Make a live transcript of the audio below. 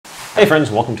Hey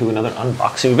friends, welcome to another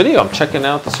unboxing video. I'm checking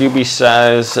out this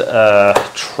UBeesize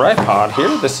tripod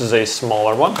here. This is a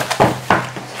smaller one.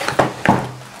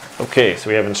 Okay, so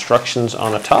we have instructions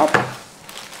on the top,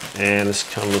 and this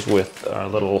comes with our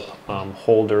little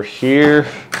holder here.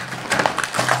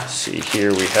 Let's see,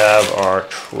 here we have our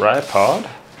tripod,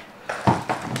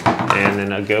 and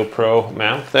then a GoPro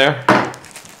mount there, and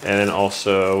then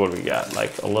also what do we got?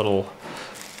 Like a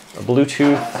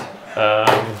Bluetooth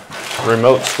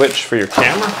remote switch for your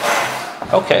camera.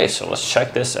 Okay, so let's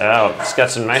check this out. It's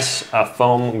got some nice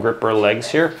foam gripper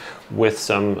legs here with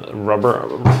some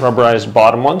rubberized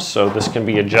bottom ones, so this can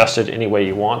be adjusted any way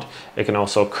you want. It can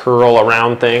also curl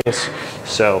around things.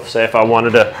 So say if I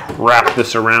wanted to wrap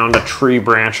this around a tree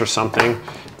branch or something,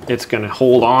 it's going to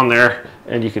hold on there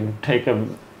and you can take a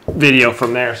video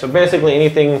from there. So basically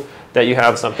anything that you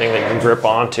have something that you can grip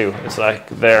onto, it's like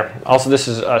there. Also, this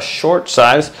is a short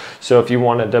size, so if you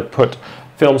wanted to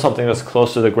film something that's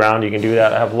close to the ground, you can do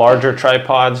that. I have larger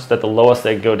tripods that the lowest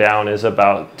they go down is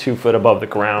about 2 foot above the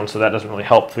ground, so that doesn't really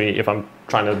help me if I'm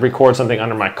trying to record something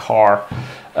under my car.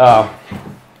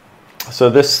 So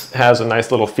this has a nice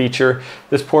little feature.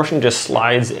 This portion just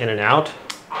slides in and out,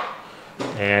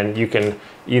 and you can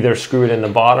either screw it in the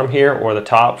bottom here or the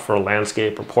top for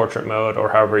landscape or portrait mode, or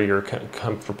however you're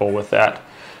comfortable with that.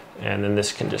 And then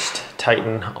this can just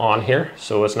tighten on here,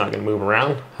 so it's not going to move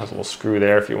around. Has a little screw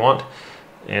there if you want,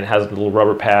 and has a little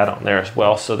rubber pad on there as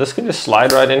well. So this can just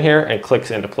slide right in here and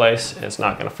clicks into place, and it's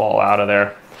not going to fall out of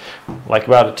there. Like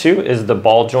about it too is the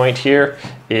ball joint here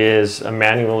is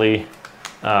manually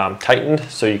tightened,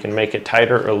 so you can make it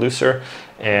tighter or looser,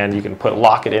 and you can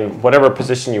lock it in whatever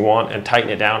position you want and tighten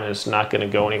it down, and it's not going to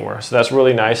go anywhere. So that's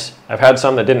really nice. I've had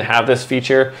some that didn't have this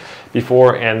feature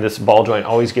before, and this ball joint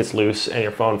always gets loose and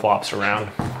your phone flops around.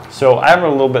 So I have a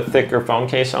little bit thicker phone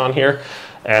case on here,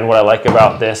 and what I like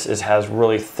about this is it has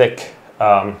really thick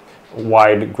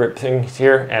wide grip things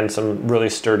here and some really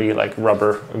sturdy like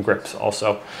rubber grips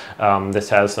also. This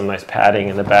has some nice padding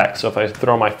in the back, so if I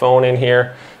throw my phone in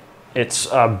here, it's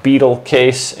a beetle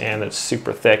case and it's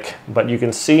super thick, but you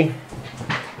can see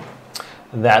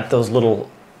that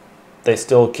they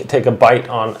still take a bite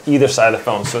on either side of the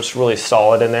phone, so it's really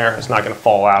solid in there. It's not going to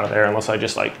fall out of there unless I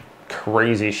just like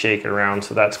crazy shake it around,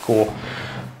 so that's cool.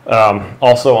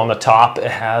 Also on the top it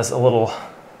has a little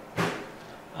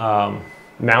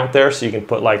mount there, so you can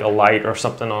put like a light or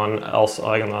something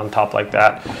on top like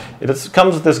that. It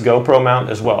comes with this GoPro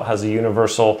mount as well. It has a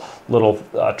universal little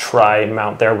tri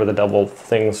mount there with the double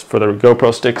things for the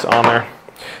GoPro sticks on there.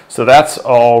 So that's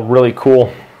all really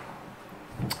cool.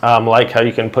 Like how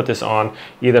you can put this on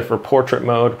either for portrait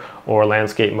mode or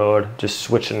landscape mode, just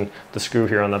switching the screw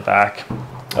here on the back.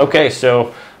 Okay,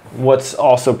 so what's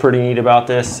also pretty neat about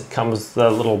this, comes with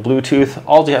the little Bluetooth.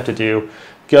 All you have to do,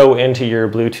 go into your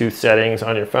Bluetooth settings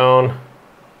on your phone.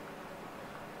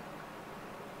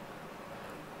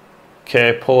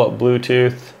 Okay, pull up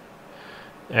Bluetooth,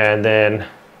 and then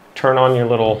turn on your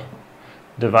little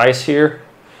device here.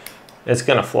 It's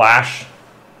gonna flash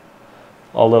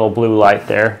a little blue light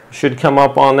there. Should come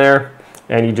up on there,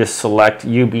 and you just select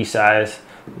UBeesize.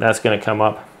 That's gonna come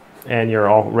up, and you're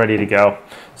all ready to go.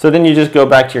 So then you just go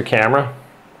back to your camera.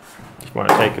 If you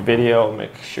wanna take a video,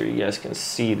 make sure you guys can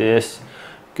see this.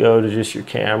 Go to just your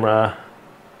camera,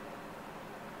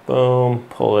 boom,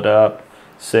 pull it up.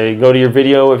 Say go to your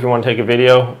video if you want to take a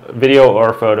video or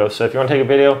a photo. So if you want to take a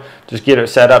video, just get it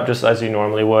set up just as you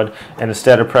normally would, and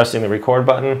instead of pressing the record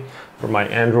button for my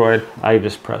Android, I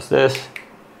just press this.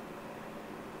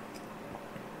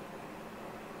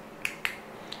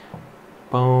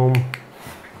 Boom.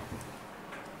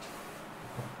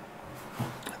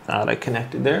 I thought I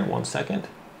connected there, 1 second.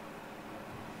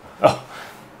 Oh.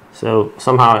 So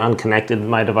somehow I unconnected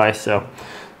my device, so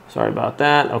sorry about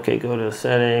that. Okay, go to the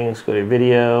settings, go to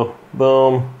video,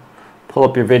 boom, pull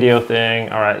up your video thing.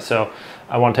 All right, so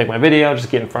I want to take my video, just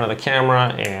get in front of the camera,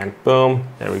 and boom,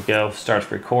 there we go,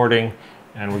 starts recording,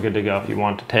 and we're good to go. If you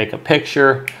want to take a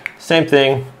picture, same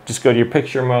thing, just go to your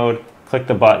picture mode, click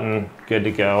the button, good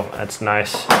to go. That's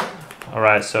nice. All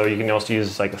right, so you can also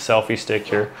use like a selfie stick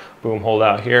here. Boom, hold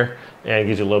out here, and it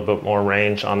gives you a little bit more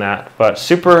range on that. But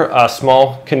super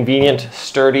small, convenient,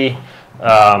 sturdy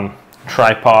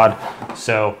tripod.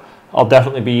 So I'll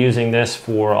definitely be using this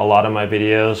for a lot of my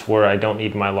videos where I don't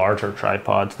need my larger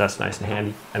tripods. That's nice and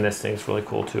handy, and this thing's really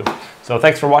cool too. So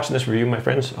thanks for watching this review, my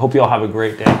friends. Hope you all have a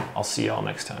great day. I'll see you all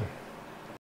next time.